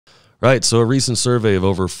Right, so a recent survey of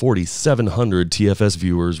over 4,700 TFS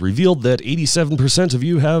viewers revealed that 87% of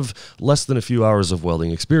you have less than a few hours of welding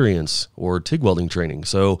experience or TIG welding training.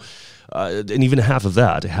 So, and even half of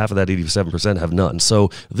that 87% have none. So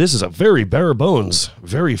this is a very bare bones,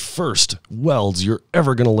 very first welds you're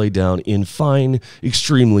ever going to lay down in fine,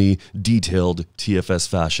 extremely detailed TFS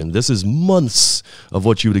fashion. This is months of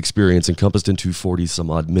what you would experience encompassed into 40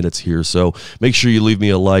 some odd minutes here. So make sure you leave me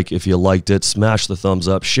a like if you liked it, smash the thumbs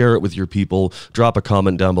up, share it with your people, drop a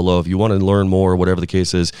comment down below if you want to learn more, whatever the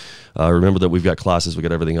case is. Remember that we've got classes, we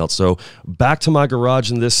got everything else. So back to my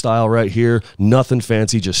garage in this style right here. Nothing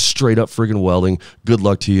fancy, just straight up friggin' welding. Good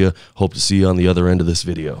luck to you. Hope to see you on the other end of this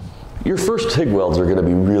video. Your first TIG welds are going to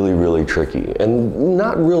be really, really tricky, and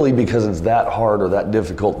not really because it's that hard or that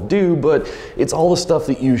difficult to do, but it's all the stuff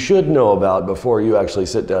that you should know about before you actually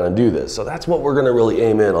sit down and do this. So that's what we're going to really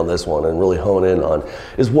aim in on this one and really hone in on,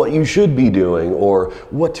 is what you should be doing or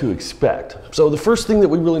what to expect. So the first thing that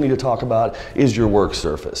we really need to talk about is your work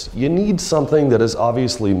surface. You need something that is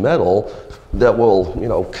obviously metal that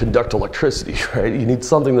will, conduct electricity, right? You need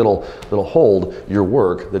something that'll hold your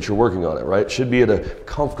work that you're working on it, right? It should be at a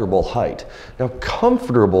comfortable height. Now,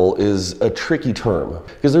 comfortable is a tricky term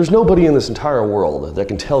because there's nobody in this entire world that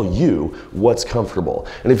can tell you what's comfortable.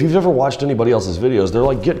 And if you've ever watched anybody else's videos, they're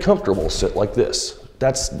like, get comfortable, sit like this.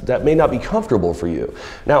 That may not be comfortable for you.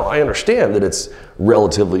 Now, I understand that it's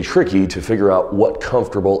relatively tricky to figure out what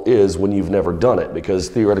comfortable is when you've never done it, because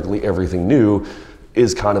theoretically everything new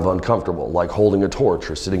is kind of uncomfortable, like holding a torch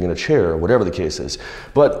or sitting in a chair or whatever the case is.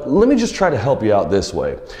 But let me just try to help you out this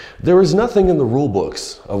way. There is nothing in the rule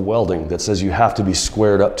books of welding that says you have to be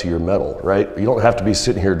squared up to your metal, right? You don't have to be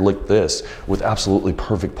sitting here like this with absolutely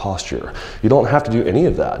perfect posture. You don't have to do any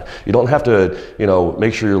of that. You don't have to,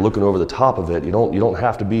 make sure you're looking over the top of it. You don't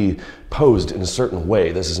have to be posed in a certain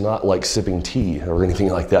way. This is not like sipping tea or anything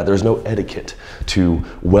like that. There's no etiquette to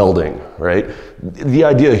welding, right? The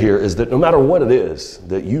idea here is that no matter what it is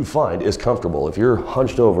that you find is comfortable, if you're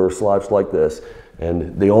hunched over, slouched like this,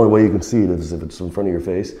 and the only way you can see it is if it's in front of your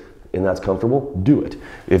face, and that's comfortable, do it.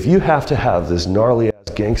 If you have to have this gnarly ass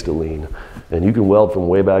gangsta lean, and you can weld from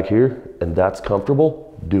way back here, and that's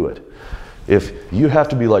comfortable, do it. If you have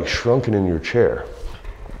to be like shrunken in your chair,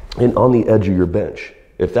 and on the edge of your bench,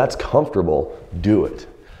 if that's comfortable, do it.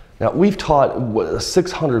 Now, we've taught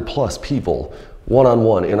 600 plus people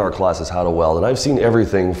one-on-one in our classes how to weld, and I've seen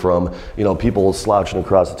everything from people slouching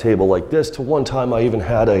across the table like this to one time I even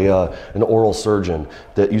had an oral surgeon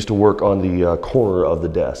that used to work on the corner of the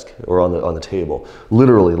desk or on the table,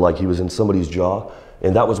 literally like he was in somebody's jaw.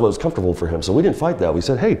 And that was what was comfortable for him. So we didn't fight that. We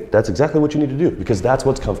said, hey, that's exactly what you need to do because that's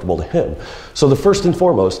what's comfortable to him. So the first and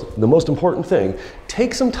foremost, the most important thing,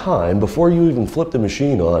 take some time before you even flip the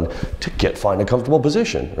machine on to find a comfortable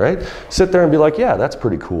position, right? Sit there and be like, yeah, that's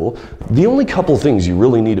pretty cool. The only couple things you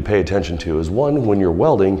really need to pay attention to is one, when you're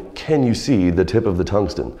welding, can you see the tip of the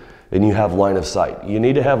tungsten? And you have line of sight. You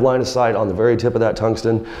need to have line of sight on the very tip of that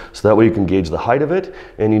tungsten so that way you can gauge the height of it,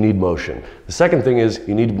 and you need motion. The second thing is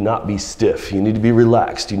you need to not be stiff. You need to be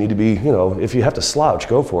relaxed. You need to be, if you have to slouch,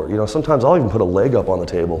 go for it. Sometimes I'll even put a leg up on the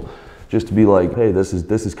table just to be like, hey, this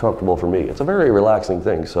is comfortable for me. It's a very relaxing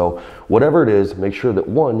thing. So whatever it is, make sure that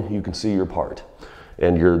one, you can see your part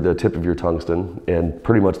and the tip of your tungsten and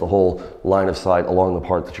pretty much the whole line of sight along the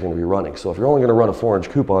part that you're gonna be running. So if you're only gonna run a 4-inch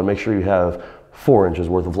coupon, make sure you have 4 inches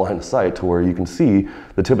worth of line of sight to where you can see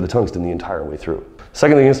the tip of the tungsten the entire way through.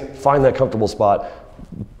 Second thing is find that comfortable spot,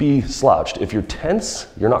 be slouched. If you're tense,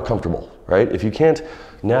 you're not comfortable, right? If you can't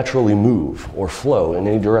naturally move or flow in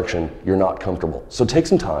any direction, you're not comfortable. So take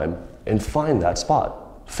some time and find that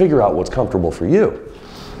spot. Figure out what's comfortable for you.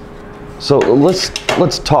 So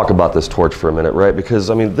let's talk about this torch for a minute, right? Because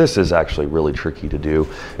this is actually really tricky to do.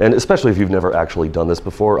 And especially if you've never actually done this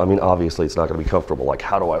before, obviously it's not gonna be comfortable. Like,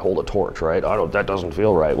 how do I hold a torch, right? That doesn't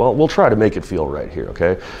feel right. Well, we'll try to make it feel right here,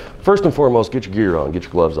 okay? First and foremost, get your gear on, get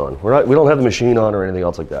your gloves on. We don't have the machine on or anything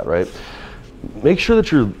else like that, right? Make sure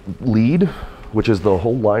that your lead, which is the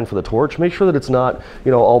whole line for the torch, make sure that it's not,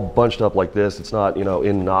 all bunched up like this. It's not,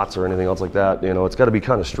 in knots or anything else like that. It's gotta be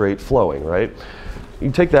kind of straight flowing, right? You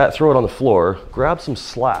take that, throw it on the floor, grab some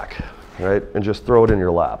slack, right, and just throw it in your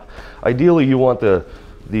lap. Ideally, you want the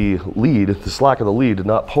lead, the slack of the lead, to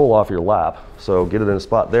not pull off your lap. So get it in a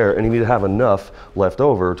spot there, and you need to have enough left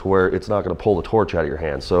over to where it's not going to pull the torch out of your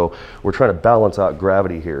hand. So we're trying to balance out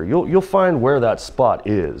gravity here. You'll find where that spot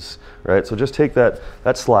is, right? So just take that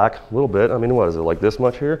slack a little bit. What is it, like this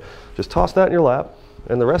much here? Just toss that in your lap,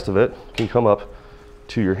 and the rest of it can come up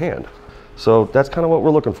to your hand. So that's kind of what we're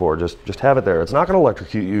looking for. Just have it there. It's not going to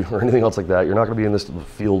electrocute you or anything else like that. You're not going to be in this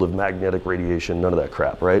field of magnetic radiation, none of that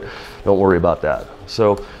crap, right? Don't worry about that.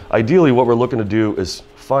 So ideally what we're looking to do is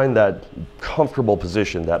find that comfortable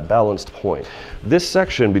position, that balanced point. This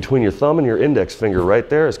section between your thumb and your index finger right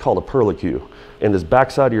there is called a perlicue. And this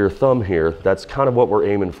backside of your thumb here, that's kind of what we're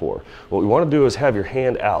aiming for. What we want to do is have your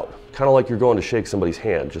hand out, kind of like you're going to shake somebody's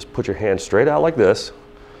hand. Just put your hand straight out like this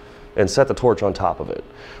and set the torch on top of it.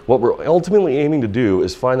 What we're ultimately aiming to do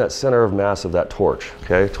is find that center of mass of that torch,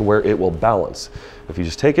 okay, to where it will balance. If you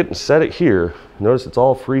just take it and set it here, notice it's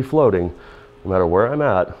all free floating. No matter where I'm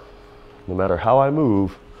at, no matter how I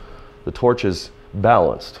move, the torch is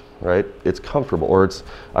balanced, right? It's comfortable, or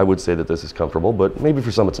I would say that this is comfortable, but maybe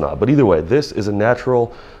for some it's not. But either way, this is a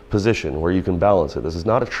natural position where you can balance it. This is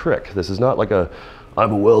not a trick. This is not like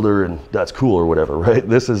I'm a welder and that's cool or whatever, right?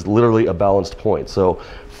 This is literally a balanced point. So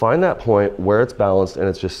find that point where it's balanced and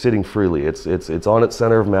it's just sitting freely. It's on its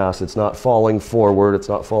center of mass. It's not falling forward. It's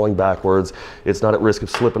not falling backwards. It's not at risk of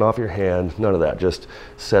slipping off your hand. None of that. Just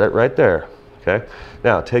set it right there, okay?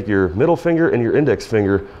 Now take your middle finger and your index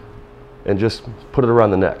finger and just put it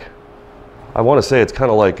around the neck. I want to say it's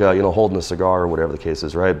kind of like, you know, holding a cigar or whatever the case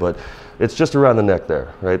is, right? But it's just around the neck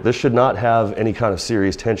there, right? This should not have any kind of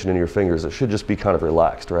serious tension in your fingers. It should just be kind of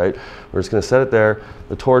relaxed, right? We're just going to set it there.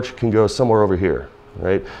 The torch can go somewhere over here,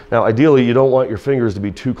 right? Now, ideally, you don't want your fingers to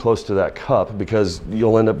be too close to that cup because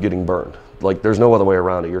you'll end up getting burned. Like, there's no other way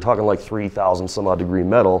around it. You're talking like 3,000 some odd degree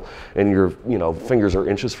metal and your, you know, fingers are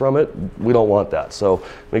inches from it. We don't want that. So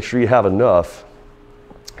make sure you have enough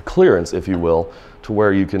clearance, if you will, to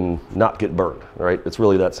where you can not get burned, right? It's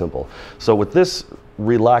really that simple. So with this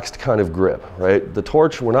relaxed kind of grip, right? The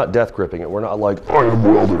torch, we're not death gripping it. We're not like, I am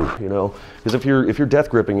welder, you know? Because if you're death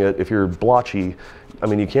gripping it, if you're blotchy, I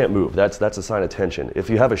mean, you can't move. That's a sign of tension. If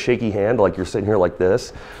you have a shaky hand, like you're sitting here like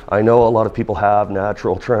this, I know a lot of people have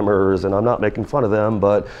natural tremors, and I'm not making fun of them,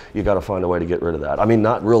 but you got to find a way to get rid of that. I mean,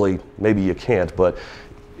 not really, maybe you can't, but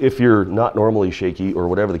if you're not normally shaky or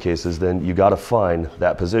whatever the case is, then you got to find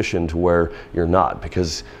that position to where you're not,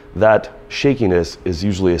 because that shakiness is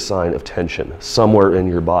usually a sign of tension somewhere in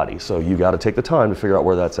your body. So you got to take the time to figure out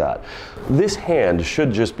where that's at. This hand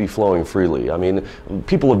should just be flowing freely. I mean,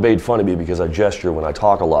 people have made fun of me because I gesture when I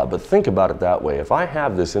talk a lot, but think about it that way. If I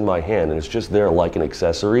have this in my hand and it's just there like an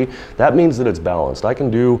accessory, that means that it's balanced. I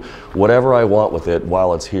can do whatever I want with it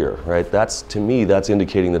while it's here, right? That's, to me, that's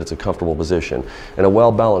indicating that it's a comfortable position. And a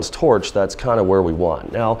well-balanced torch, that's kind of where we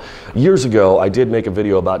want. Now, years ago, I did make a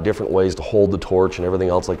video about different ways to hold the torch and everything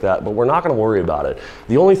else like that, but we're not going to worry about it.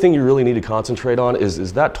 The only thing you really need to concentrate on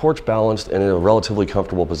is that torch balanced and in a relatively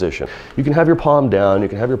comfortable position. You can have your palm down, you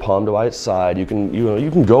can have your palm to its side, you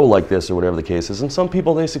can go like this or whatever the case is, and some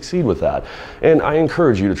people, they succeed with that. And I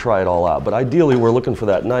encourage you to try it all out, but ideally we're looking for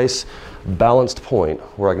that nice balanced point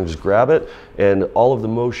where I can just grab it and all of the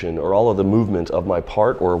motion or all of the movement of my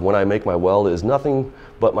part, or when I make my weld, is nothing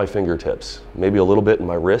but my fingertips. Maybe a little bit in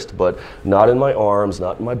my wrist, but not in my arms,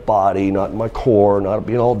 not in my body, not in my core, not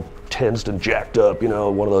being all tensed and jacked up, you know,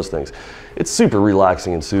 one of those things. It's super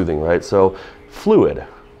relaxing and soothing, right? So fluid,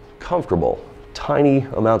 comfortable, tiny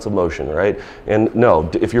amounts of motion, right? And no,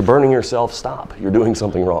 if you're burning yourself, stop. You're doing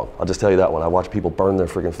something wrong. I'll just tell you that one. I watch people burn their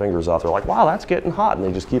freaking fingers off. They're like, wow, that's getting hot. And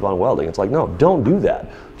they just keep on welding. It's like, no, don't do that.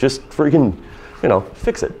 Just freaking, you know,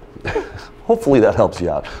 fix it. Hopefully that helps you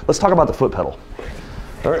out. Let's talk about the foot pedal.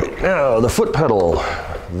 All right, now the foot pedal.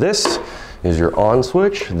 This is your on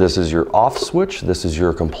switch, this is your off switch, this is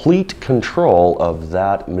your complete control of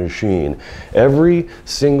that machine. Every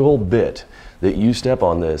single bit that you step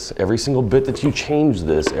on this, every single bit that you change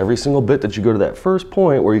this, every single bit that you go to that first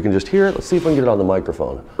point where you can just hear it. Let's see if I can get it on the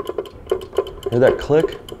microphone. Hear that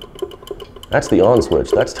click? That's the on switch.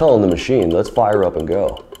 That's telling the machine, let's fire up and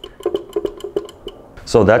go.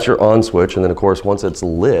 So that's your on switch, and then of course once it's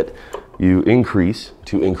lit, you increase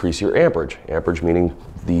to increase your amperage. Amperage meaning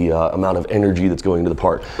the amount of energy that's going into the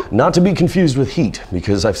part. Not to be confused with heat,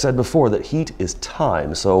 because I've said before that heat is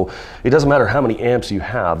time. So it doesn't matter how many amps you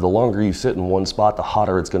have, the longer you sit in one spot, the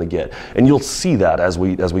hotter it's going to get. And you'll see that as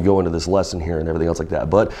we go into this lesson here and everything else like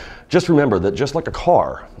that. But just remember that just like a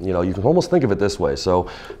car, you know, you can almost think of it this way. So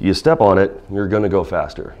you step on it, you're going to go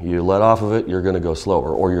faster. You let off of it, you're going to go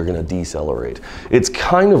slower, or you're going to decelerate. It's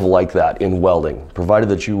kind of like that in welding, provided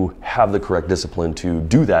that you have the correct discipline to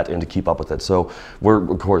do that and to keep up with it. So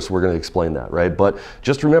of course, we're going to explain that, right? But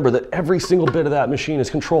just remember that every single bit of that machine is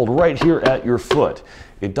controlled right here at your foot.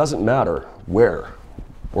 It doesn't matter where.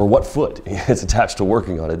 or what foot it's attached to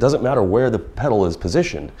working on. It doesn't matter where the pedal is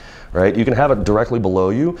positioned, right? You can have it directly below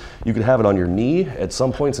you. You can have it on your knee. At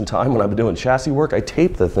some points in time when I've been doing chassis work, I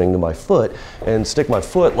tape the thing to my foot and stick my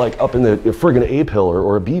foot like up in the friggin' A pillar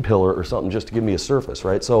or a B pillar or something just to give me a surface,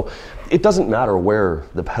 right? So it doesn't matter where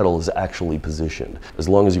the pedal is actually positioned. As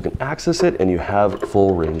long as you can access it and you have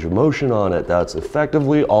full range of motion on it, that's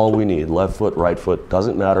effectively all we need. Left foot, right foot,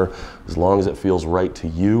 doesn't matter as long as it feels right to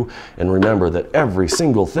you. And remember that every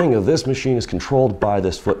single thing of this machine is controlled by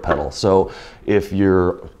this foot pedal. So if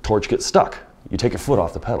your torch gets stuck, you take your foot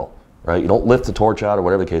off the pedal, right? You don't lift the torch out or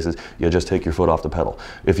whatever the case is, you just take your foot off the pedal.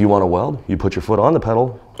 If you want to weld, you put your foot on the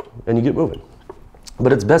pedal and you get moving.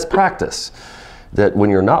 But it's best practice that when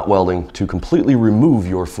you're not welding to completely remove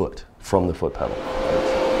your foot from the foot pedal.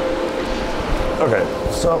 Okay,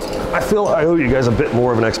 so I feel I owe you guys a bit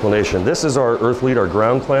more of an explanation. This is our earth lead, our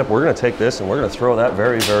ground clamp. We're gonna take this and we're gonna throw that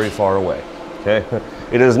very, very far away, okay?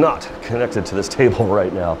 It is not connected to this table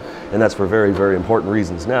right now, and that's for very, very important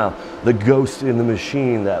reasons. Now, the ghost in the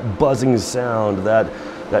machine, that buzzing sound, that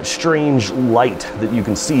strange light that you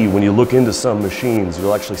can see when you look into some machines,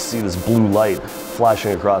 you'll actually see this blue light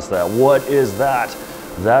flashing across that. What is that?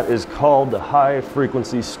 That is called the high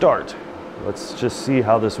frequency start. Let's just see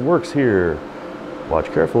how this works here.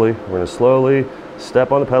 Watch carefully. We're gonna slowly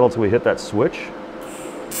step on the pedal till we hit that switch.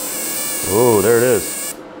 Oh, there it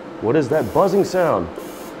is. What is that buzzing sound?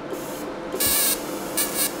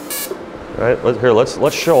 All right,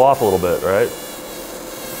 let's show off a little bit, right?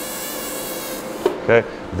 Okay,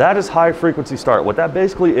 that is high frequency start. What that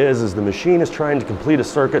basically is the machine is trying to complete a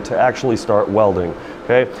circuit to actually start welding,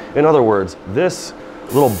 okay? In other words, this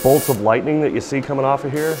little bolts of lightning that you see coming off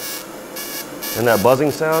of here and that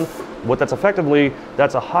buzzing sound, what that's effectively,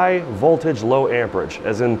 that's a high voltage, low amperage,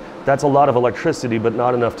 as in that's a lot of electricity but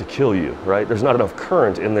not enough to kill you, right? There's not enough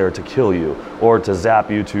current in there to kill you or to zap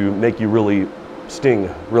you, to make you really sting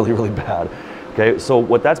really, really bad. Okay, so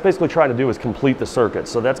what that's basically trying to do is complete the circuit.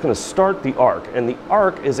 So that's going to start the arc, and the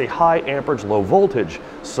arc is a high amperage, low voltage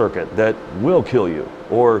circuit that will kill you.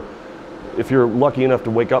 Or if you're lucky enough to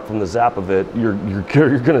wake up from the zap of it, you're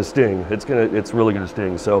going to sting. It's really going to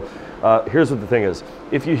sting. So here's what the thing is: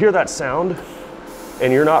 if you hear that sound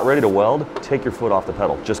and you're not ready to weld, take your foot off the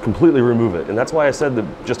pedal. Just completely remove it. And that's why I said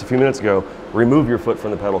that just a few minutes ago, remove your foot from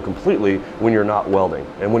the pedal completely when you're not welding.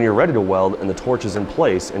 And when you're ready to weld and the torch is in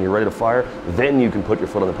place and you're ready to fire, then you can put your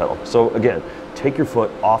foot on the pedal. So again, take your foot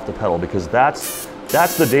off the pedal, because that's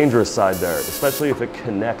the dangerous side there, especially if it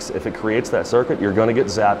connects, if it creates that circuit, you're gonna get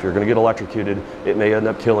zapped, you're gonna get electrocuted, it may end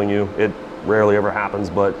up killing you. It rarely ever happens,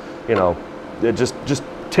 but you know, just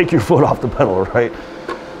take your foot off the pedal, right?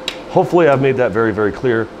 Hopefully I've made that very, very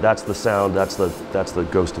clear. That's the sound, that's the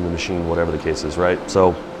ghost in the machine, whatever the case is, right?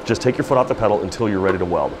 So just take your foot off the pedal until you're ready to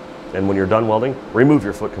weld. And when you're done welding, remove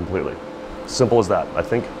your foot completely. Simple as that. I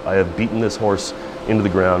think I have beaten this horse into the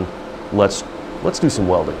ground. Let's do some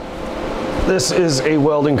welding. This is a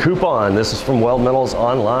welding coupon. This is from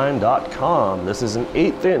weldmetalsonline.com. This is an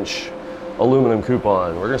 1/8 inch aluminum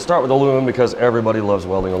coupon. We're gonna start with aluminum because everybody loves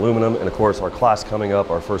welding aluminum. And of course, our class coming up,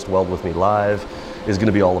 our first Weld With Me Live, is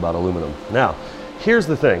gonna be all about aluminum. Now, here's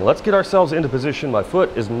the thing. Let's get ourselves into position. My foot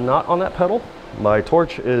is not on that pedal. My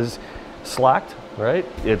torch is slacked, right?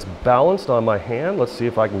 It's balanced on my hand. Let's see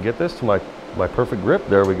if I can get this to my perfect grip.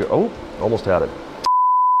 There we go. Oh, almost had it.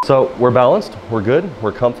 So we're balanced, we're good,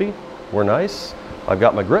 we're comfy, we're nice. I've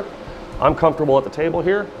got my grip. I'm comfortable at the table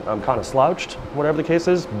here. I'm kind of slouched, whatever the case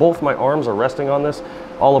is. Both my arms are resting on this.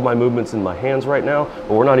 All of my movement's in my hands right now,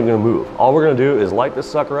 but we're not even gonna move. All we're gonna do is light this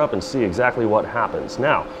sucker up and see exactly what happens.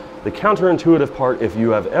 Now, the counterintuitive part, if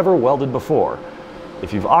you have ever welded before,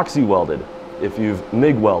 if you've oxy welded, if you've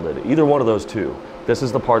MIG welded, either one of those two, this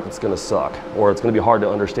is the part that's gonna suck, or it's gonna be hard to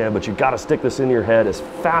understand, but you gotta stick this in your head as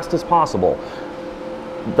fast as possible.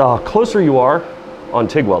 The closer you are on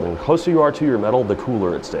TIG welding, the closer you are to your metal, the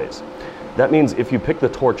cooler it stays. That means if you pick the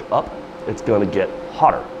torch up, it's gonna get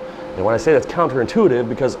hotter. And when I say that's counterintuitive,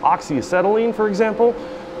 because oxyacetylene, for example,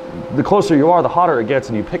 the closer you are, the hotter it gets,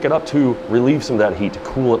 and you pick it up to relieve some of that heat, to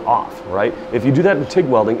cool it off, right? If you do that in TIG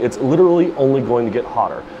welding, it's literally only going to get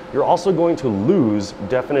hotter. You're also going to lose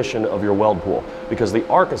definition of your weld pool, because the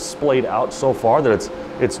arc is splayed out so far that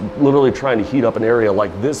it's literally trying to heat up an area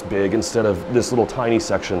like this big instead of this little tiny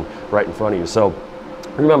section right in front of you. So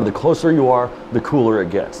remember, the closer you are, the cooler it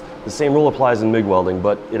gets. The same rule applies in MIG welding,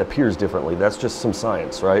 but it appears differently. That's just some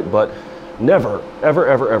science, right? But never, ever,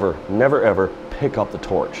 ever, ever, never, ever pick up the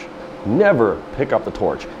torch. Never pick up the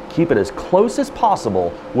torch. Keep it as close as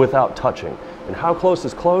possible without touching. And how close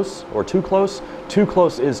is close or too close? Too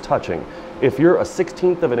close is touching. If you're a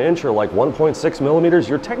 1/16 of an inch or like 1.6 millimeters,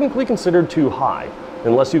 you're technically considered too high,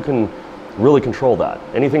 unless you can really control that.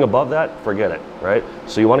 Anything above that, forget it, right?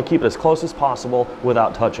 So you want to keep it as close as possible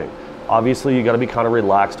without touching. Obviously, you got to be kind of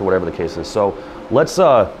relaxed or whatever the case is. So let's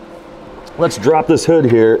drop this hood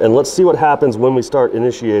here and let's see what happens when we start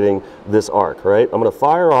initiating this arc, right? I'm going to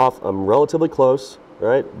fire off. I'm relatively close,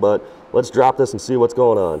 right? But let's drop this and see what's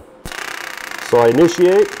going on. So I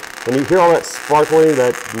initiate, and you hear all that sparkling,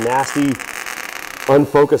 that nasty,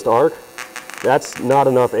 unfocused arc. That's not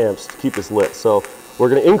enough amps to keep this lit. So we're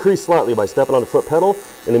going to increase slightly by stepping on the foot pedal,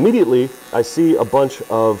 and immediately I see a bunch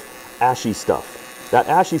of ashy stuff. That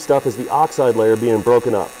ashy stuff is the oxide layer being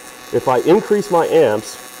broken up. If I increase my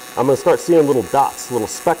amps, I'm going to start seeing little dots, little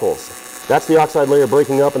speckles. That's the oxide layer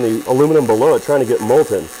breaking up and the aluminum below it trying to get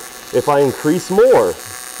molten. If I increase more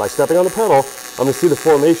by stepping on the pedal, I'm going to see the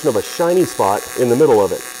formation of a shiny spot in the middle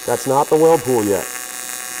of it. That's not the weld pool yet.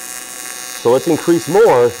 So let's increase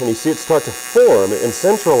more, and you see it start to form and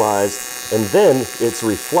centralize, and then it's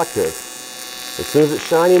reflective. As soon as it's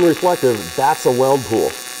shiny and reflective, that's a weld pool,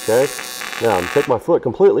 okay? Now, I'm going to take my foot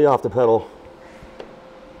completely off the pedal,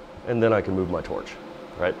 and then I can move my torch,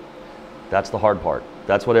 right? That's the hard part.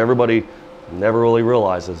 That's what everybody never really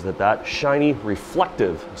realizes, that shiny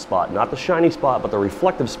reflective spot, not the shiny spot, but the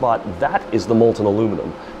reflective spot, that is the molten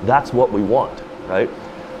aluminum. That's what we want, right?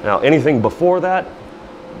 Now, anything before that,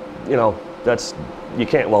 you know, you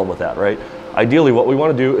can't weld with that, right? Ideally, what we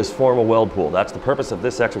want to do is form a weld pool. That's the purpose of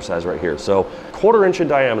this exercise right here. So 1/4 inch in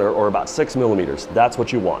diameter, or about 6 millimeters, that's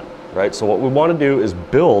what you want, right? So what we want to do is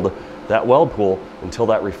build that weld pool until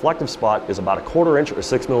that reflective spot is about 1/4 inch or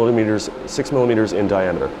 6 millimeters in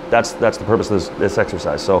diameter. That's the purpose of this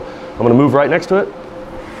exercise. So I'm going to move right next to it,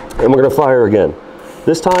 and we're going to fire again.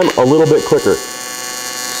 This time a little bit quicker.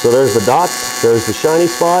 So there's the dots, there's the shiny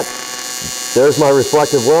spot, there's my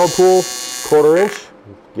reflective weld pool, 1/4 inch,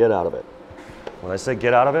 get out of it. When I say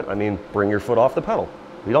get out of it, I mean bring your foot off the pedal.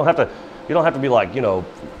 You don't have to be like, you know,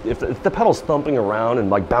 if the pedal's thumping around and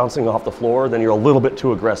like bouncing off the floor, then you're a little bit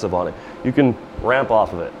too aggressive on it. You can ramp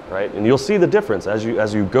off of it, right? And you'll see the difference as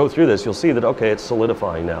you go through this. You'll see that, okay, it's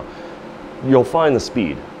solidifying now. You'll find the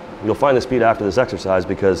speed. You'll find the speed after this exercise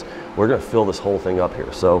because we're going to fill this whole thing up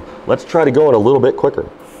here. So let's try to go in a little bit quicker.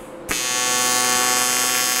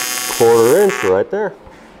 1/4 inch right there.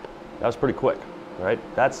 That was pretty quick, right?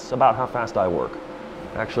 That's about how fast I work.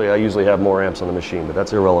 Actually, I usually have more amps on the machine, but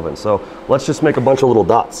that's irrelevant. So let's just make a bunch of little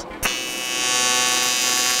dots.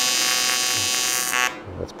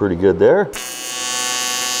 That's pretty good there.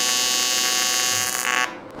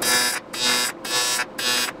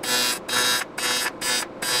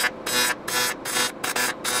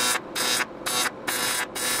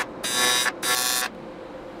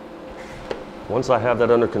 Once I have that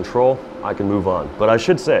under control, I can move on. But I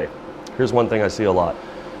should say, here's one thing I see a lot.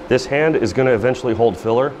 This hand is going to eventually hold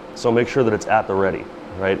filler, so make sure that it's at the ready,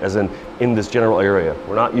 right? As in this general area.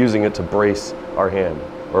 We're not using it to brace our hand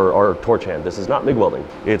or our torch hand. This is not MIG welding.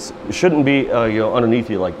 It shouldn't be you know, underneath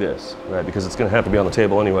you like this, right? Because it's going to have to be on the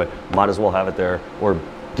table anyway. Might as well have it there, or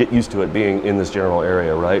get used to it being in this general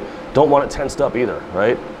area, right? Don't want it tensed up either,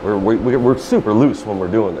 right? We're super loose when we're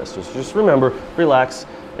doing this. Just remember, relax.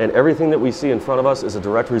 And everything that we see in front of us is a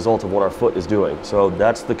direct result of what our foot is doing. So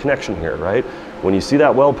that's the connection here, right? When you see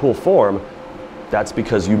that weld pool form, that's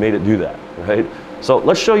because you made it do that, right? So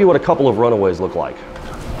let's show you what a couple of runaways look like.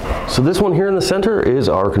 So this one here in the center is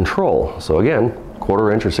our control. So again,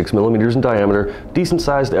 1/4 inch or 6 millimeters in diameter, decent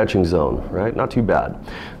sized etching zone, right? Not too bad.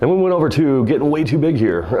 Then we went over to getting way too big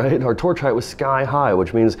here, right? Our torch height was sky high,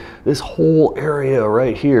 which means this whole area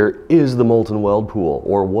right here is the molten weld pool,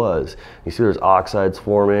 or was. You see there's oxides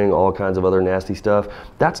forming, all kinds of other nasty stuff.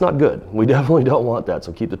 That's not good. We definitely don't want that.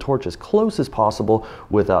 So keep the torch as close as possible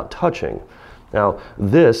without touching. Now,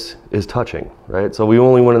 this is touching, right? So we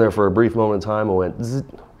only went in there for a brief moment in time and went zzz.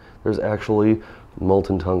 There's actually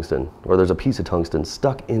molten tungsten, or there's a piece of tungsten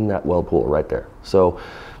stuck in that weld pool right there. So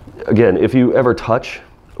again, if you ever touch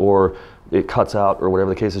or it cuts out or whatever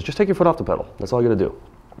the case is, just take your foot off the pedal. That's all you gotta do.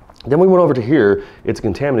 Then we went over to here, it's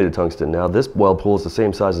contaminated tungsten. Now this weld pool is the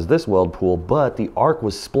same size as this weld pool, but the arc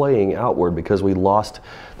was splaying outward because we lost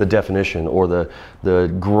the definition or the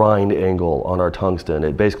grind angle on our tungsten.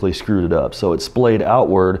 It basically screwed it up. So it splayed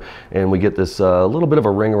outward and we get this little bit of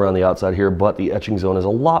a ring around the outside here, but the etching zone is a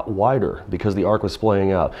lot wider because the arc was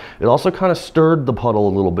splaying out. It also kind of stirred the puddle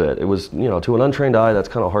a little bit. It was, you know, to an untrained eye, that's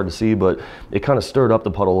kind of hard to see, but it kind of stirred up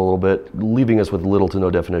the puddle a little bit, leaving us with little to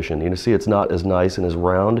no definition. You can see it's not as nice and as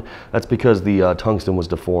round. That's because the tungsten was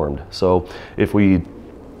deformed. So if we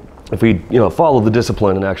if we, follow the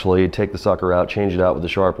discipline and actually take the sucker out, change it out with a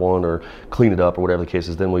sharp one, or clean it up, or whatever the case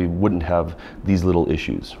is, then we wouldn't have these little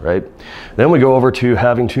issues, right? Then we go over to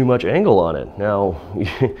having too much angle on it. Now,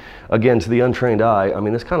 again, to the untrained eye, I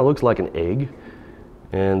mean, this kind of looks like an egg,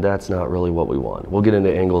 and that's not really what we want. We'll get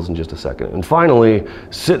into angles in just a second. And finally,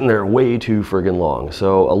 sitting there way too friggin' long.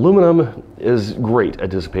 So aluminum is great at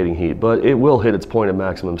dissipating heat, but it will hit its point of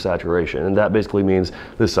maximum saturation, and that basically means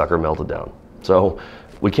this sucker melted down. So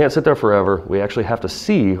we can't sit there forever. We actually have to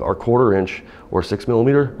see our 1/4 inch or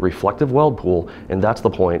 6mm reflective weld pool, and that's the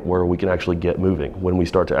point where we can actually get moving when we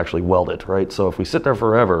start to actually weld it, right? So if we sit there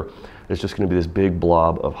forever, it's just gonna be this big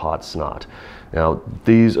blob of hot snot. Now,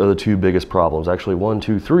 these are the two biggest problems. Actually, 1,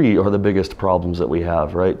 2, 3 are the biggest problems that we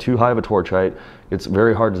have, right? Too high of a torch height. It's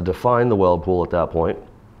very hard to define the weld pool at that point.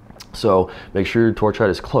 So make sure your torch height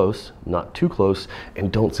is close, not too close, and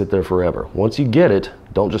don't sit there forever. Once you get it,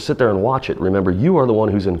 don't just sit there and watch it. Remember, you are the one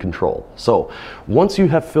who's in control. So once you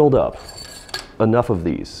have filled up enough of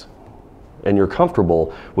these, and you're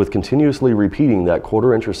comfortable with continuously repeating that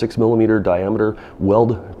 1/4 inch or 6mm diameter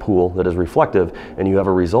weld pool that is reflective, and you have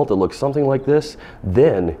a result that looks something like this,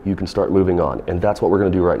 then you can start moving on. And that's what we're gonna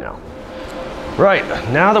do right now. Right,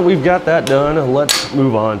 now that we've got that done, let's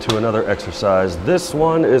move on to another exercise. This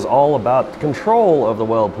one is all about control of the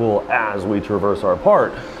weld pool as we traverse our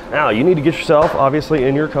part. Now, you need to get yourself, obviously,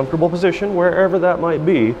 in your comfortable position, wherever that might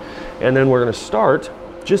be, and then we're gonna start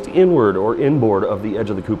just inward or inboard of the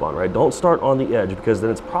edge of the coupon, right? Don't start on the edge, because then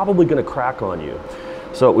it's probably gonna crack on you.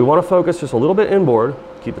 So we wanna focus just a little bit inboard,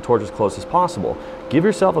 keep the torch as close as possible. Give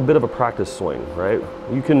yourself a bit of a practice swing, right?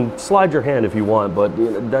 You can slide your hand if you want, but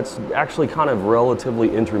that's actually kind of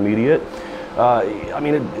relatively intermediate. I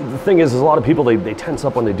mean, the thing is a lot of people, they tense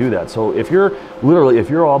up when they do that. So if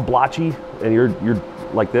you're all blotchy and you're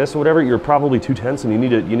like this or whatever, you're probably too tense, and you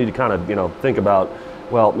need to kind of, think about,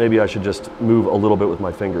 well, maybe I should just move a little bit with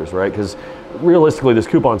my fingers, right? Because realistically, this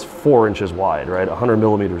coupon's 4 inches wide, right?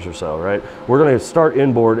 100mm or so, right? We're gonna start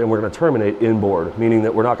inboard and we're gonna terminate inboard, meaning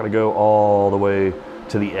that we're not gonna go all the way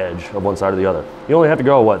to the edge of one side or the other. You only have to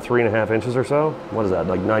go, what, 3.5 inches or so? What is that,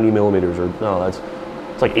 like 90mm, or no, it's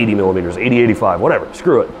like 80mm, 80, 85, whatever,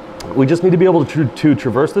 screw it. We just need to be able to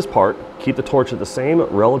traverse this part, keep the torch at the same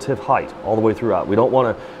relative height all the way throughout. We don't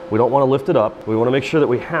wanna lift it up. We wanna make sure that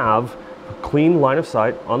we have a clean line of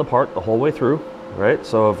sight on the part the whole way through, right?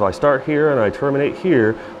 So if I start here and I terminate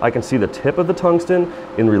here, I can see the tip of the tungsten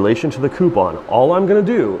in relation to the coupon. All I'm gonna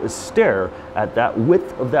do is stare at that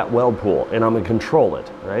width of that weld pool, and I'm gonna control it,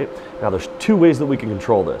 right? Now there's two ways that we can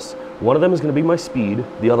control this. One of them is gonna be my speed,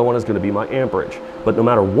 the other one is gonna be my amperage. But no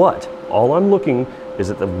matter what, all I'm looking is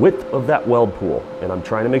at the width of that weld pool, and I'm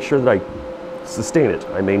trying to make sure that I sustain it,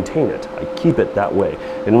 I maintain it, I keep it that way.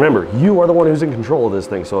 And remember, you are the one who's in control of this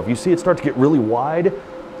thing, so if you see it start to get really wide,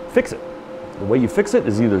 fix it. The way you fix it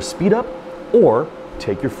is either speed up or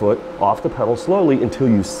take your foot off the pedal slowly until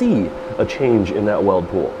you see a change in that weld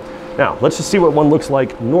pool. Now, let's just see what one looks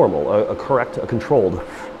like normal, a controlled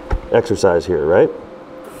exercise here, right?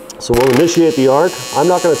 So we'll initiate the arc. I'm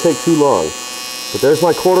not gonna take too long, but there's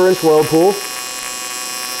my 1/4 inch weld pool,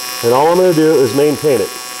 and all I'm gonna do is maintain it.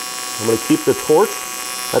 I'm gonna keep the torch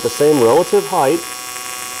at the same relative height,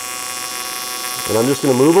 and I'm just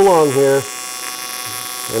gonna move along here.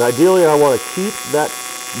 And ideally, I want to keep that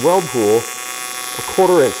weld pool a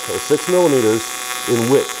 1/4 inch or 6mm in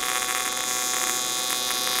width.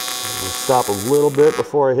 I'm going to stop a little bit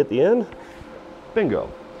before I hit the end. Bingo.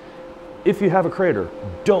 If you have a crater,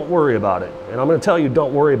 don't worry about it. And I'm going to tell you,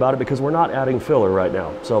 don't worry about it, because we're not adding filler right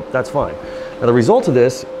now. So that's fine. Now the result of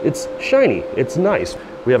this, it's shiny, it's nice.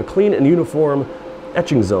 We have a clean and uniform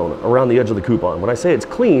etching zone around the edge of the coupon. When I say it's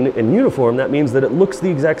clean and uniform, that means that it looks the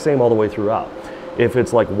exact same all the way throughout. If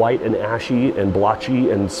it's like white and ashy and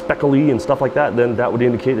blotchy and speckly and stuff like that, then that would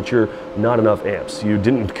indicate that you're not enough amps. You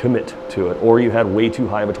didn't commit to it, or you had way too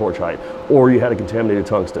high of a torch height, or you had a contaminated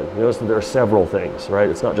tungsten. You notice that there are several things, right?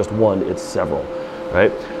 It's not just one, it's several,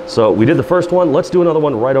 right? So we did the first one, let's do another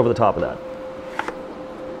one right over the top of that.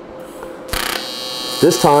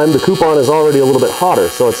 This time the coupon is already a little bit hotter,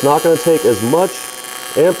 so it's not going to take as much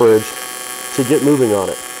amperage to get moving on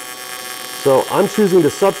it. So I'm choosing to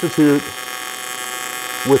substitute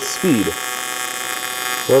with speed.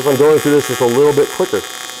 So as I'm going through this just a little bit quicker.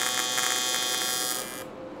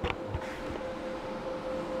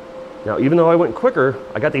 Now, even though I went quicker,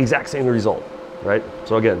 I got the exact same result, right?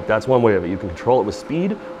 So again, that's one way of it. You can control it with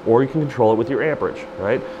speed, or you can control it with your amperage,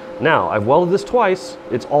 right? Now, I've welded this twice.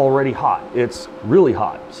 It's already hot. It's really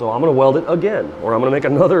hot. So I'm gonna weld it again, or I'm gonna make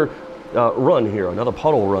another run here, another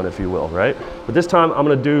puddle run, if you will, right? But this time I'm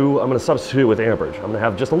gonna substitute with amperage. I'm gonna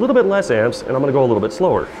have just a little bit less amps, and I'm gonna go a little bit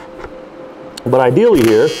slower. But ideally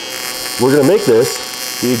here, we're gonna make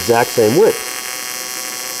this the exact same width.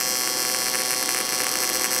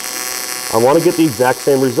 I want to get the exact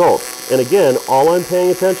same result. And again, all I'm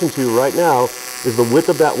paying attention to right now is the width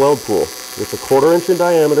of that weld pool. It's a 1/4 inch in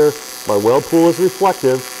diameter. My weld pool is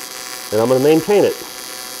reflective, and I'm going to maintain it.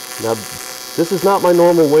 Now, this is not my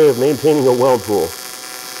normal way of maintaining a weld pool,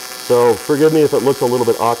 so forgive me if it looks a little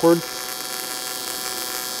bit awkward.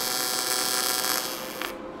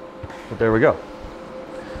 But there we go.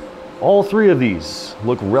 All three of these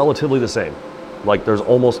look relatively the same. Like there's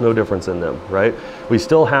almost no difference in them, right? We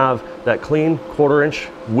still have that clean 1/4 inch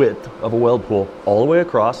width of a weld pool all the way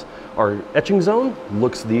across. Our etching zone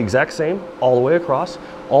looks the exact same all the way across.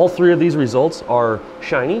 All three of these results are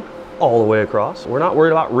shiny all the way across. We're not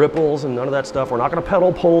worried about ripples and none of that stuff. We're not gonna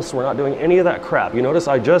pedal pulse. We're not doing any of that crap. You notice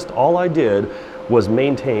all I did was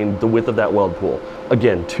maintain the width of that weld pool.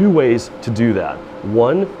 Again, two ways to do that.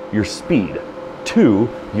 One, your speed. Two,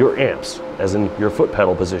 your amps, as in your foot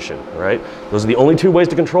pedal position, right? Those are the only two ways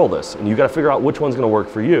to control this, and you got to figure out which one's going to work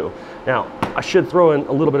for you. Now, I should throw in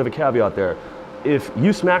a little bit of a caveat there. If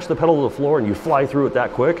you smash the pedal to the floor and you fly through it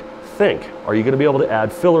that quick, think, are you going to be able to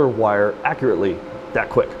add filler wire accurately that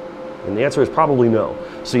quick? And the answer is probably no.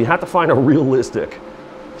 So you have to find a realistic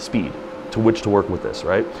speed to which to work with this,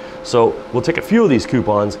 right? So we'll take a few of these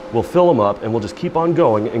coupons, we'll fill them up, and we'll just keep on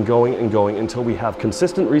going and going and going until we have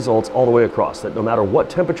consistent results all the way across, that no matter what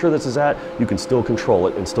temperature this is at, you can still control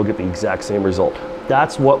it and still get the exact same result.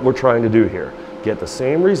 That's what we're trying to do here. Get the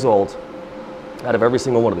same result out of every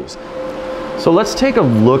single one of these. So let's take a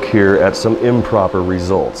look here at some improper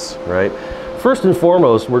results, right? First and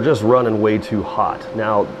foremost, we're just running way too hot.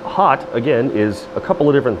 Now, hot, again, is a couple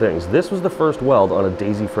of different things. This was the first weld on a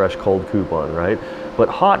Daisy Fresh cold coupon, right? But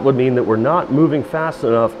hot would mean that we're not moving fast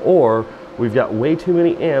enough, or we've got way too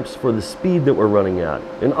many amps for the speed that we're running at.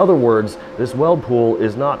 In other words, this weld pool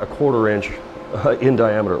is not a 1/4 inch in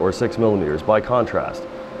diameter or 6 millimeters by contrast,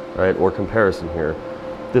 right? Or comparison here.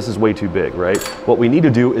 This is way too big, right? What we need to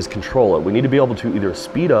do is control it. We need to be able to either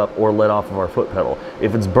speed up or let off of our foot pedal.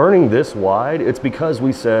 If it's burning this wide, it's because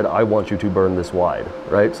we said, I want you to burn this wide,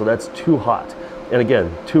 right? So that's too hot. And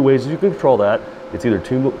again, two ways you can control that. It's either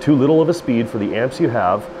too little of a speed for the amps you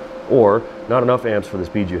have, or not enough amps for the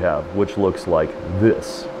speed you have, which looks like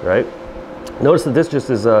this, right? Notice that this just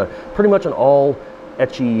is pretty much an all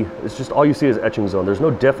etchy, it's just all you see is etching zone. There's no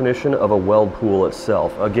definition of a weld pool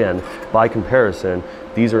itself. Again, by comparison,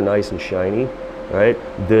 these are nice and shiny, right?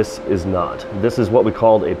 This is not. This is what we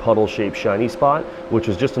called a puddle-shaped shiny spot, which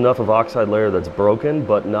is just enough of oxide layer that's broken,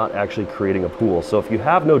 but not actually creating a pool. So if you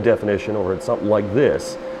have no definition, or it's something like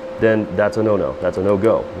this, then that's a no-no, that's a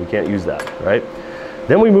no-go. We can't use that, right?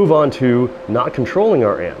 Then we move on to not controlling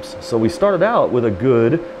our amps. So we started out with a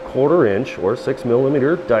good 1/4 inch or 6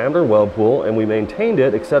 millimeter diameter weld pool, and we maintained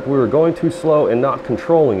it, except we were going too slow and not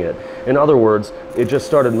controlling it. In other words, it just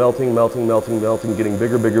started melting, melting, melting, melting, getting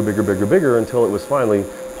bigger, bigger, bigger, bigger, bigger, until it was finally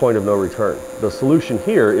point of no return. The solution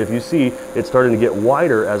here, if you see it's starting to get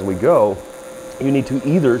wider as we go, you need to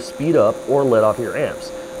either speed up or let off your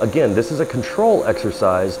amps. Again, this is a control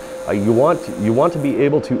exercise. You want to be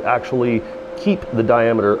able to actually keep the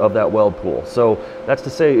diameter of that weld pool. So that's to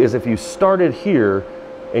say is if you started here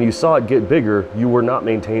and you saw it get bigger, you were not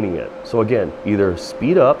maintaining it. So again, either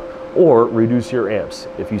speed up or reduce your amps.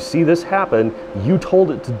 If you see this happen, you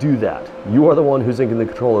told it to do that. You are the one who's in the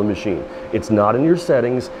control of the machine. It's not in your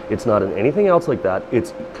settings, it's not in anything else like that,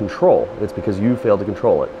 it's control. It's because you failed to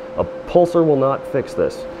control it. A pulser will not fix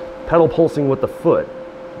this. Pedal pulsing with the foot,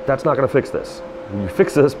 that's not gonna fix this. You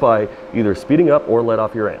fix this by either speeding up or let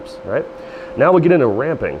off your amps, right? Now we get into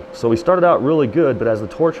ramping. So we started out really good, but as the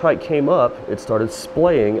torch height came up, it started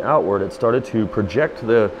splaying outward. It started to project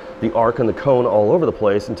the arc and the cone all over the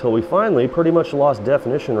place until we finally pretty much lost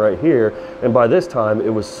definition right here. And by this time,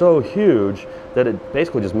 it was so huge that it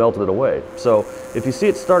basically just melted it away. So if you see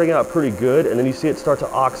it starting out pretty good, and then you see it start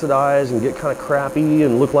to oxidize and get kind of crappy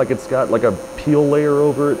and look like it's got like a peel layer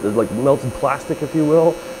over it, like melted plastic, if you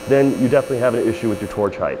will, then you definitely have an issue with your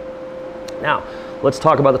torch height. Now, let's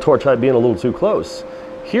talk about the torch height being a little too close.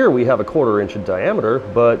 Here we have a 1/4 inch in diameter,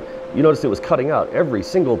 but you notice it was cutting out every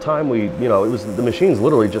single time the machine's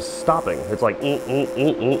literally just stopping. It's like,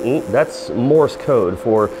 that's Morse code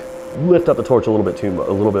for lift up the torch a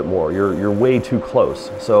little bit more. You're way too close.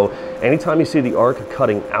 So anytime you see the arc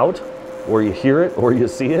cutting out, or you hear it, or you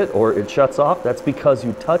see it, or it shuts off, that's because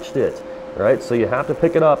you touched it, right? So you have to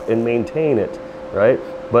pick it up and maintain it, right?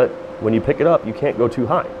 But when you pick it up, you can't go too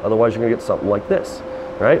high. Otherwise, you're gonna get something like this,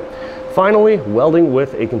 right? Finally, welding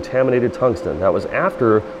with a contaminated tungsten. That was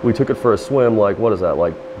after we took it for a swim, like, what is that,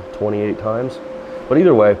 like 28 times? But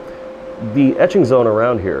either way, the etching zone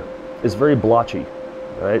around here is very blotchy,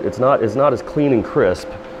 right? It's not as clean and crisp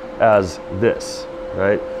as this,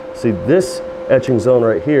 right? See, this etching zone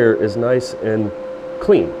right here is nice and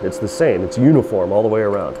clean. It's the same, it's uniform all the way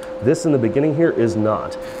around. This in the beginning here is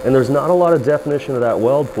not. And there's not a lot of definition of that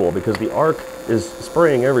weld pool because the arc is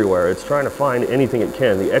spraying everywhere. It's trying to find anything it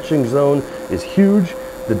can. The etching zone is huge.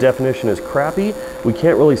 The definition is crappy. We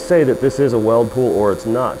can't really say that this is a weld pool or it's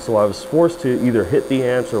not. So I was forced to either hit the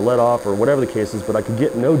amps or let off or whatever the case is, but I could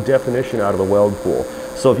get no definition out of the weld pool.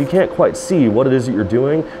 So if you can't quite see what it is that you're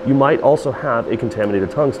doing, you might also have a contaminated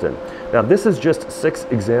tungsten. Now this is just 6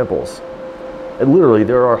 examples. And literally,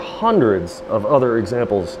 there are hundreds of other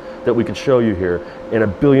examples that we could show you here in a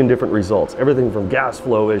billion different results. Everything from gas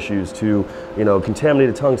flow issues to, you know,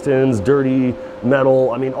 contaminated tungstens, dirty metal,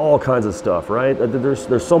 I mean, all kinds of stuff, right?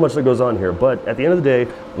 There's so much that goes on here. But at the end of the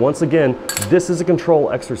day, once again, this is a control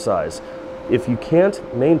exercise. If you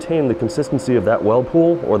can't maintain the consistency of that weld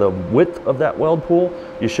pool or the width of that weld pool,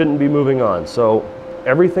 you shouldn't be moving on. So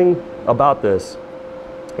everything about this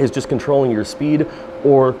is just controlling your speed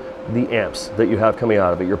or the amps that you have coming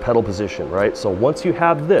out of it, your pedal position, right? So once you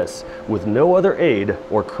have this with no other aid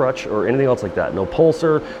or crutch or anything else like that, no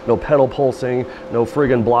pulser, no pedal pulsing, no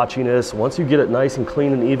friggin' blotchiness, once you get it nice and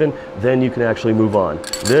clean and even, then you can actually move on.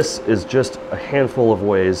 This is just a handful of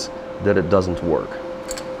ways that it doesn't work.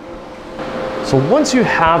 So once you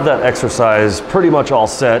have that exercise pretty much all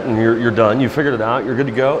set and you're done, you figured it out, you're good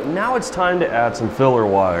to go, now it's time to add some filler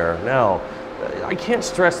wire. Now, I can't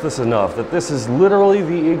stress this enough that this is literally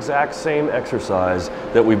the exact same exercise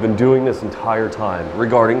that we've been doing this entire time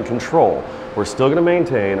regarding control. We're still going to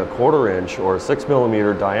maintain a 1/4 inch or a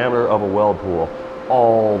 6mm diameter of a weld pool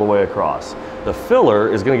all the way across. The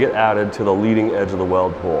filler is going to get added to the leading edge of the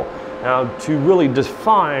weld pool. Now, to really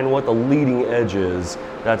define what the leading edge is,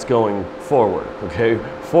 that's going forward, okay?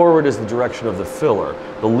 Forward is the direction of the filler.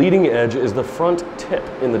 The leading edge is the front tip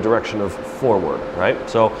in the direction of forward, right?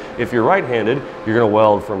 So if you're right-handed, you're gonna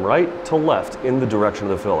weld from right to left in the direction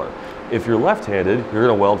of the filler. If you're left-handed, you're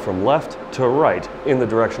gonna weld from left to right in the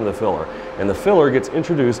direction of the filler. And the filler gets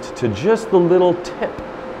introduced to just the little tip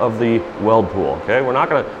of the weld pool, okay? We're not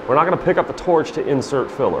gonna pick up the torch to insert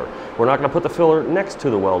filler. We're not gonna put the filler next to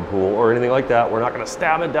the weld pool or anything like that. We're not gonna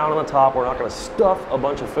stab it down on the top. We're not gonna stuff a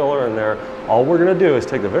bunch of filler in there. All we're gonna do is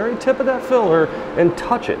take the very tip of that filler and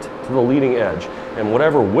touch it to the leading edge. And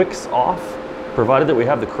whatever wicks off, provided that we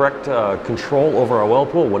have the correct control over our weld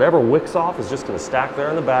pool, whatever wicks off is just gonna stack there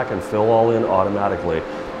in the back and fill all in automatically.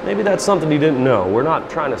 Maybe that's something you didn't know. We're not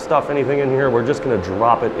trying to stuff anything in here. We're just gonna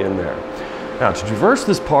drop it in there. Now, to traverse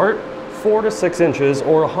this part, 4 to 6 inches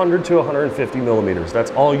or 100 to 150 millimeters.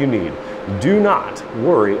 That's all you need. Do not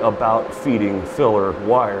worry about feeding filler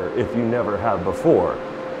wire if you never have before.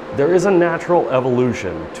 There is a natural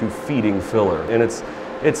evolution to feeding filler, and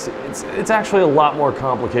it's actually a lot more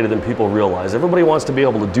complicated than people realize. Everybody wants to be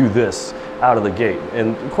able to do this out of the gate.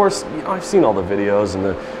 And of course, you know, I've seen all the videos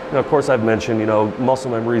and of course I've mentioned, you know, muscle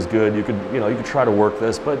memory is good. You could try to work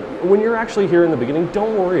this, but when you're actually here in the beginning,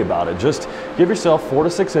 don't worry about it. Just give yourself 4 to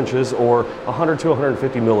 6 inches or 100 to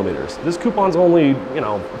 150 millimeters. This coupon's only, you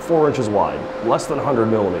know, 4 inches wide, less than 100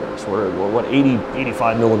 millimeters. We're what,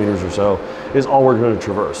 85 millimeters or so is all we're going to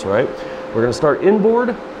traverse, right? We're going to start inboard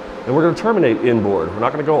and we're going to terminate inboard. We're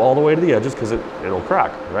not going to go all the way to the edges because it'll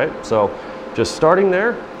crack, right? So just starting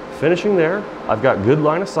there, finishing there. I've got good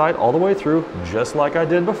line of sight all the way through, just like I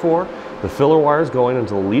did before. The filler wire is going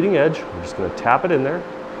into the leading edge. We're just going to tap it in there.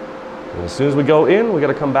 And as soon as we go in, we got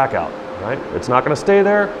to come back out, right? It's not going to stay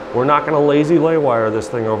there. We're not going to lazy lay wire this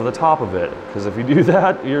thing over the top of it, because if you do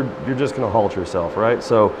that, you're just going to halt yourself, right?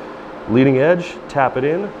 So leading edge, tap it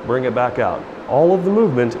in, bring it back out. All of the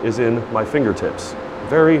movement is in my fingertips.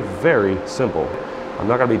 Very, very simple. I'm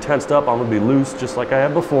not gonna be tensed up, I'm gonna be loose just like I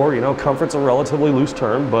had before. You know, comfort's a relatively loose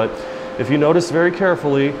term, but if you notice very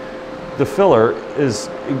carefully, the filler is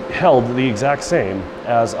held the exact same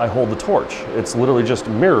as I hold the torch. It's literally just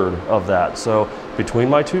mirrored of that. So between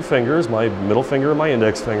my 2 fingers, my middle finger and my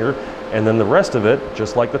index finger, and then the rest of it,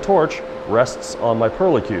 just like the torch, rests on my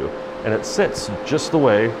perlicue. And it sits just the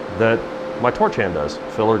way that my torch hand does.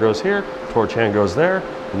 Filler goes here, torch hand goes there,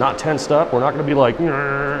 not tensed up. We're not gonna be like, you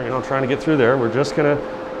know, trying to get through there. We're just gonna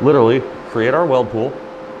literally create our weld pool.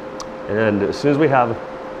 And as soon as we have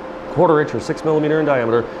 1/4 inch or 6 millimeter in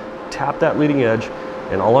diameter, tap that leading edge,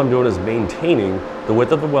 and all I'm doing is maintaining the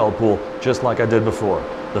width of the weld pool just like I did before.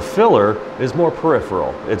 The filler is more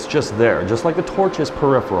peripheral. It's just there, just like the torch is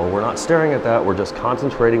peripheral. We're not staring at that, we're just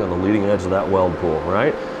concentrating on the leading edge of that weld pool,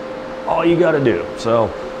 right? all you got to do.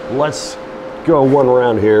 So let's go one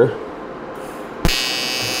round here.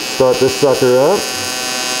 Start this sucker up.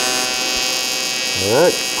 All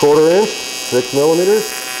right, 1/4 inch, 6 millimeters.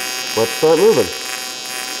 Let's start moving.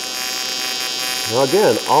 Now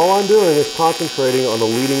again, all I'm doing is concentrating on the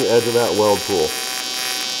leading edge of that weld pool.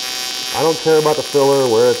 I don't care about the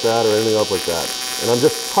filler, where it's at, or anything else like that. And I'm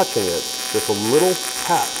just touching it, just a little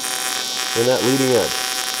tap in that leading edge.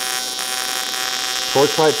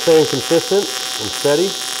 Torch height staying consistent and steady,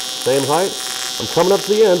 same height. I'm coming up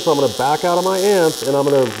to the end, so I'm going to back out of my amps and I'm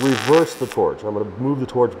going to reverse the torch. I'm going to move the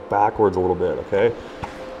torch backwards a little bit, okay?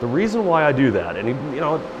 The reason why I do that, and you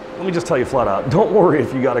know, let me just tell you flat out, don't worry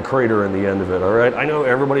if you got a crater in the end of it, all right? I know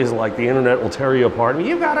everybody's like, the internet will tear you apart.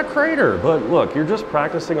 You got a crater, but look, you're just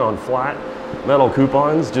practicing on flat metal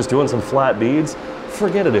coupons, just doing some flat beads.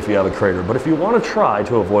 Forget it if you have a crater, but if you want to try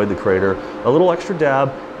to avoid the crater, a little extra dab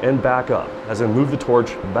and back up, as in move the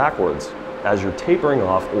torch backwards as you're tapering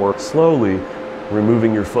off or slowly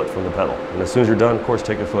removing your foot from the pedal. And as soon as you're done, of course,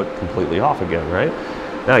 take your foot completely off again, right?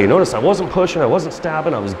 Now you notice I wasn't pushing, I wasn't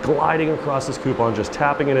stabbing, I was gliding across this coupon, just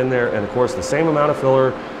tapping it in there, and of course the same amount of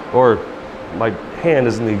filler, or my hand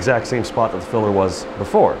is in the exact same spot that the filler was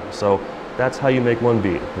before. So that's how you make one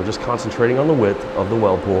bead. We're just concentrating on the width of the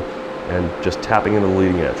weld pool and just tapping into the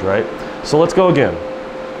leading edge, right? So let's go again.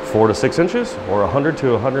 4 to 6 inches, or 100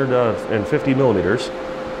 to 150 millimeters.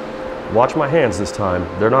 Watch my hands this time.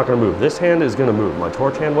 They're not going to move. This hand is going to move. My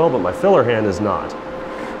torch hand will, but my filler hand is not.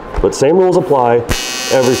 But same rules apply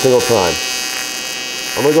every single time.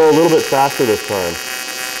 I'm going to go a little bit faster this time.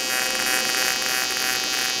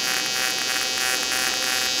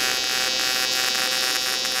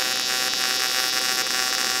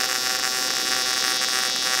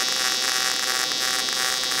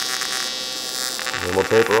 And then we'll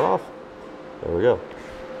taper off. There we go.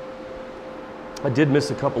 I did miss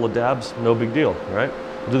a couple of dabs, no big deal, right?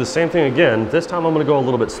 We'll do the same thing again. This time I'm going to go a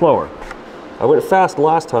little bit slower. I went fast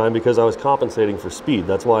last time because I was compensating for speed.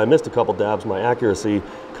 That's why I missed a couple dabs. My accuracy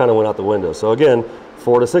kind of went out the window. So again,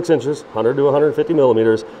 4 to 6 inches, 100 to 150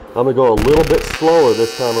 millimeters. I'm going to go a little bit slower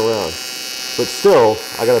this time around. But still,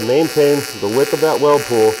 I got to maintain the width of that weld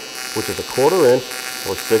pool, which is 1/4 inch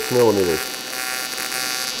or 6 millimeters.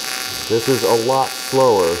 This is a lot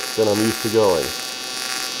slower than I'm used to going.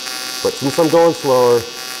 But since I'm going slower,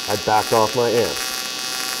 I backed off my amp.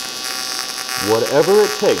 Whatever it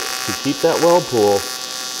takes to keep that weld pool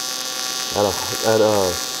at a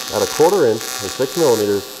 1/4 inch or 6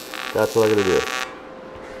 millimeters, that's what I'm going to do.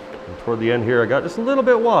 And toward the end here, I got just a little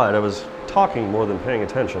bit wide. I was talking more than paying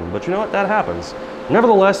attention, but you know what? That happens.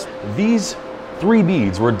 Nevertheless, these 3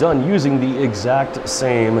 beads were done using the exact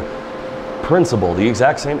same principle, the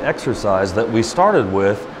exact same exercise that we started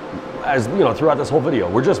with, as you know, throughout this whole video.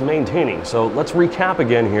 We're just maintaining. So let's recap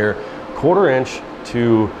again here. 1/4 inch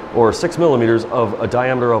to, or 6 millimeters of a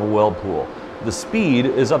diameter of a weld pool. The speed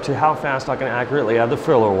is up to how fast I can accurately add the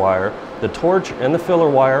filler wire. The torch and the filler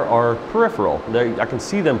wire are peripheral. I can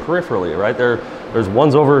see them peripherally, right? There's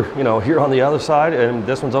one's over, you know, here on the other side, and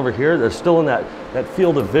this one's over here. They're still in that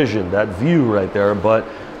field of vision, that view right there, but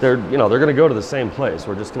they're going to go to the same place.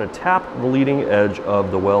 We're just going to tap the leading edge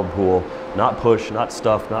of the weld pool, not push, not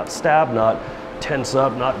stuff, not stab, not tense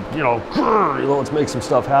up, not, let's make some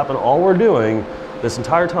stuff happen. All we're doing this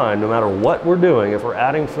entire time, no matter what we're doing, if we're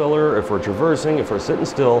adding filler, if we're traversing, if we're sitting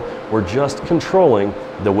still, we're just controlling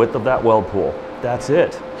the width of that weld pool. That's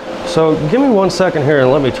it. So give me 1 second here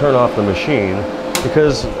and let me turn off the machine,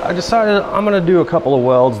 because I decided I'm going to do a couple of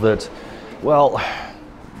welds that, well,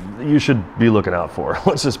 you should be looking out for.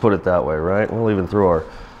 Let's just put it that way, right? We'll even throw our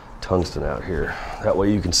tungsten out here. That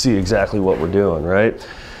way you can see exactly what we're doing, right?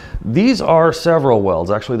 These are several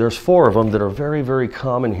welds. Actually, there's 4 of them that are very, very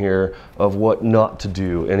common here of what not to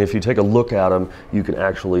do. And if you take a look at them, you can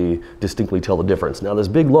actually distinctly tell the difference. Now, this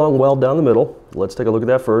big long weld down the middle, let's take a look at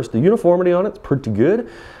that first. The uniformity on it's pretty good.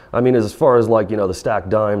 I mean, as far as like, the stacked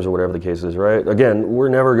dimes or whatever the case is, right? Again, we're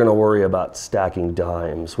never gonna worry about stacking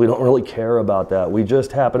dimes. We don't really care about that. We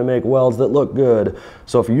just happen to make welds that look good.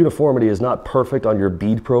 So if your uniformity is not perfect on your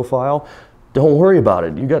bead profile, don't worry about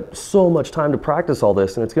it. You got so much time to practice all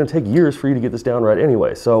this, and it's going to take years for you to get this down right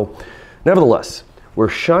anyway. So nevertheless, we're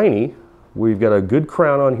shiny. We've got a good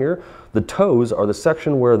crown on here. The toes are the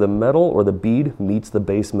section where the metal or the bead meets the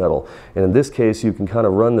base metal. And in this case, you can kind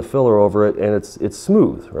of run the filler over it and it's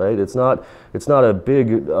smooth, right? It's not a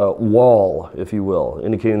big wall, if you will,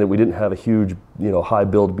 indicating that we didn't have a huge, high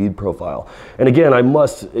build bead profile. And again, I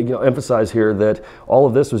must emphasize here that all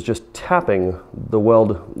of this was just tapping the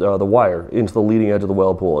wire into the leading edge of the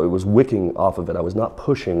weld pool. It was wicking off of it. I was not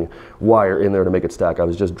pushing wire in there to make it stack. I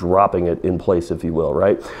was just dropping it in place, if you will,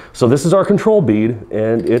 right? So this is our control bead,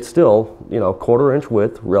 and it's still, 1/4 inch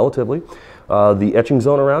width, relatively. The etching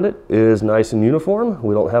zone around it is nice and uniform.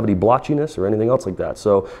 We don't have any blotchiness or anything else like that.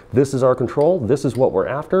 So this is our control. This is what we're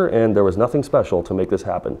after, and there was nothing special to make this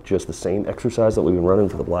happen. Just the same exercise that we've been running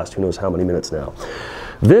for the last who knows how many minutes now.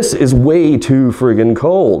 This is way too friggin'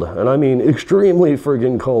 cold, and I mean extremely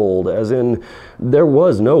friggin' cold, as in there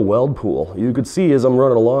was no weld pool. You could see as I'm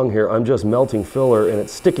running along here, I'm just melting filler and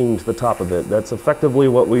it's sticking to the top of it. That's effectively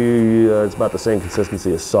what it's about the same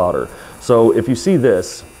consistency as solder. So if you see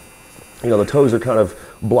this, the toes are kind of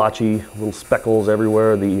blotchy, little speckles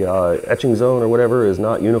everywhere. The etching zone or whatever is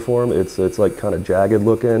not uniform. It's like kind of jagged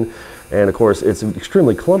looking. And of course, it's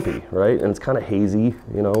extremely clumpy, right? And it's kind of hazy,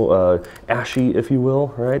 ashy, if you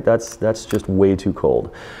will, right? That's just way too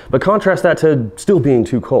cold. But contrast that to still being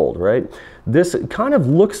too cold, right? This kind of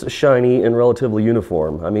looks shiny and relatively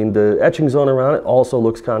uniform. I mean, the etching zone around it also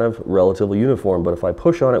looks kind of relatively uniform, but if I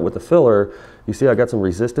push on it with the filler, you see I got some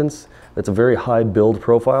resistance. That's a very high build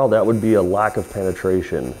profile. That would be a lack of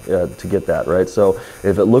penetration to get that, right? So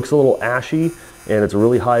if it looks a little ashy and it's a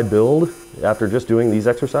really high build after just doing these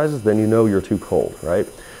exercises, then you know you're too cold, right?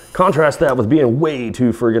 Contrast that with being way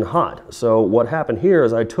too friggin' hot. So what happened here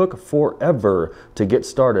is I took forever to get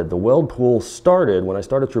started. The weld pool started, when I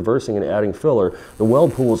started traversing and adding filler, the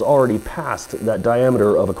weld pool was already past that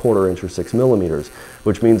diameter of 1/4 inch or 6 millimeters,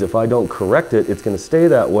 which means if I don't correct it, it's gonna stay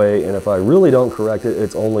that way, and if I really don't correct it,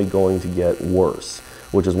 it's only going to get worse,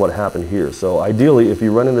 which is what happened here. So ideally, if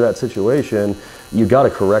you run into that situation, you gotta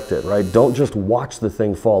correct it, right? Don't just watch the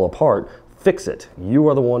thing fall apart. Fix it. You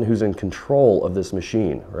are the one who's in control of this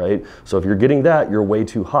machine, right? So if you're getting that, you're way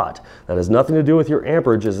too hot. That has nothing to do with your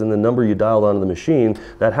amperage as in the number you dialed onto the machine.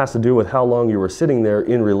 That has to do with how long you were sitting there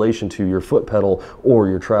in relation to your foot pedal or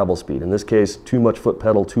your travel speed. In this case, too much foot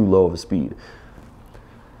pedal, too low of a speed.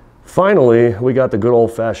 Finally, we got the good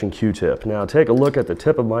old-fashioned Q-tip. Now take a look at the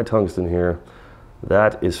tip of my tungsten here.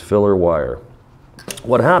 That is filler wire.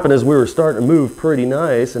 What happened is we were starting to move pretty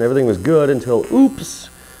nice and everything was good until, oops,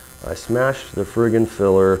 I smashed the friggin'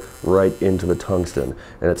 filler right into the tungsten,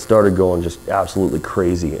 and it started going just absolutely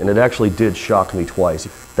crazy. And it actually did shock me twice.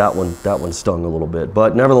 That one stung a little bit,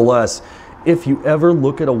 but nevertheless, if you ever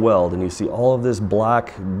look at a weld and you see all of this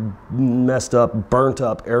black, messed up, burnt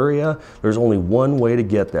up area, there's only one way to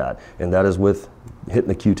get that, and that is with hitting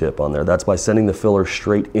the Q-tip on there. That's by sending the filler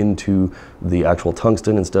straight into the actual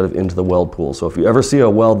tungsten instead of into the weld pool. So if you ever see a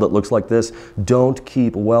weld that looks like this, don't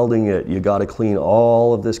keep welding it. You gotta clean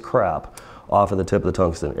all of this crap off of the tip of the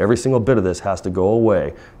tungsten. Every single bit of this has to go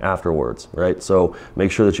away afterwards, right? So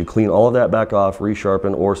make sure that you clean all of that back off,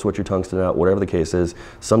 resharpen, or switch your tungsten out, whatever the case is.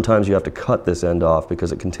 Sometimes you have to cut this end off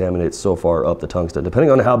because it contaminates so far up the tungsten,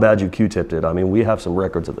 depending on how bad you Q-tipped it. I mean, we have some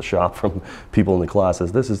records at the shop from people in the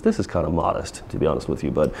classes. This is kind of modest, to be honest with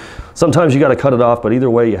you, but sometimes you got to cut it off, but either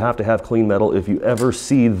way, you have to have clean metal. If you ever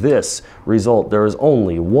see this result, there is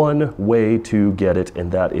only one way to get it,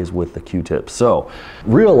 and that is with the Q-tip. So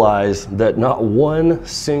realize that not one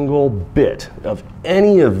single bit of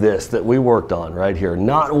any of this that we worked on right here,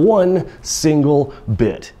 not one single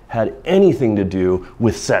bit had anything to do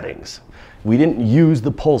with settings. We didn't use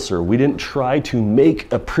the pulser. We didn't try to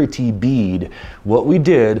make a pretty bead. What we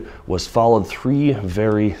did was followed 3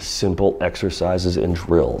 very simple exercises and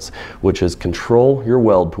drills, which is control your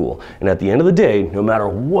weld pool. And at the end of the day, no matter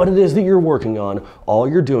what it is that you're working on, all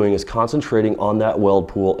you're doing is concentrating on that weld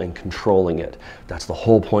pool and controlling it. That's the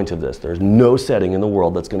whole point of this. There's no setting in the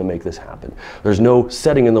world that's going to make this happen. There's no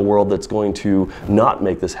setting in the world that's going to not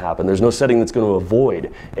make this happen. There's no setting that's going to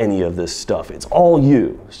avoid any of this stuff. It's all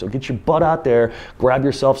you. So get your butt out there, grab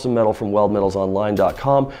yourself some metal from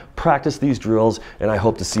weldmetalsonline.com, practice these drills, and I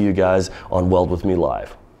hope to see you guys on Weld With Me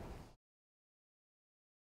Live.